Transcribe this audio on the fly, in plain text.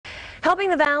Helping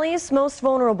the Valley's most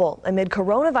vulnerable amid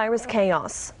coronavirus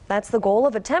chaos. That's the goal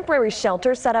of a temporary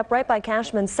shelter set up right by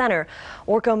Cashman Center.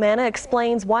 Orko Manna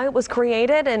explains why it was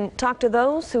created and talked to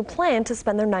those who plan to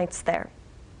spend their nights there.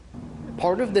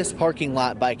 Part of this parking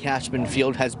lot by Cashman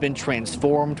Field has been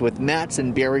transformed with mats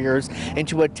and barriers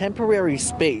into a temporary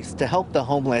space to help the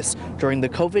homeless during the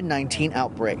COVID-19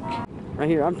 outbreak. Right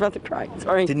here, I'm about to cry,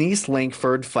 sorry. Denise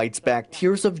Langford fights back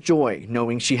tears of joy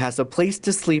knowing she has a place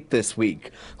to sleep this week.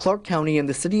 Clark County and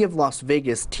the city of Las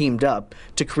Vegas teamed up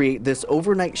to create this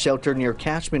overnight shelter near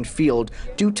Cashman Field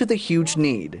due to the huge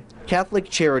need. Catholic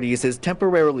Charities is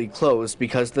temporarily closed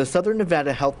because the Southern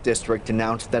Nevada Health District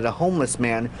announced that a homeless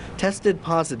man tested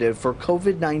positive for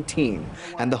COVID-19,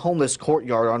 and the homeless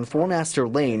courtyard on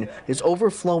Formaster Lane is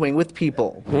overflowing with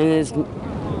people. It is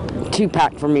too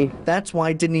packed for me. That's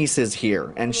why Denise is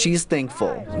here, and she's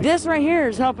thankful. This right here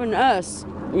is helping us,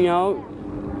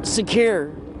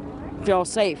 secure, feel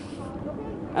safe.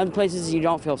 Other places you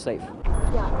don't feel safe.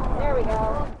 Yeah, there we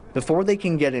go. Before they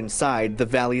can get inside, the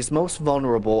Valley's most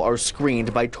vulnerable are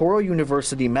screened by Toro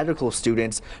University medical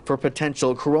students for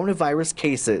potential coronavirus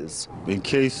cases. In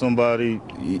case somebody,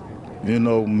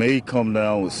 may come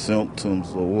down with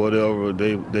symptoms or whatever,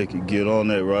 they could get on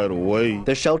that right away.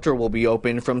 The shelter will be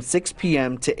open from 6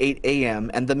 p.m. to 8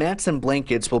 a.m. and the mats and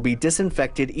blankets will be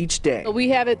disinfected each day. We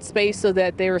have it spaced so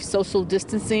that there is social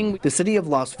distancing. The city of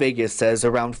Las Vegas says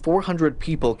around 400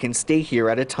 people can stay here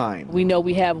at a time. We know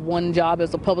we have one job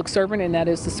as a public servant, and that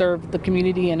is to serve the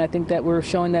community, and I think that we're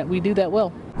showing that we do that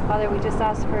well. Father, we just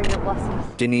ask for your blessings.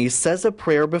 Denise says a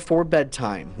prayer before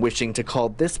bedtime, wishing to call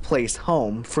this place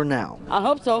home for now. I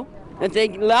hope so, if they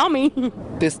allow me.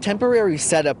 This temporary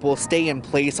setup will stay in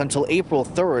place until April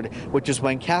 3rd, which is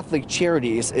when Catholic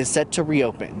Charities is set to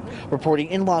reopen. Reporting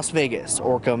in Las Vegas,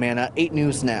 Orko Manna, 8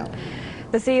 News Now.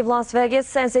 The city of Las Vegas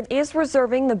says it is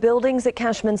reserving the buildings at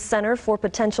Cashman Center for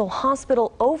potential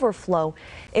hospital overflow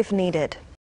if needed.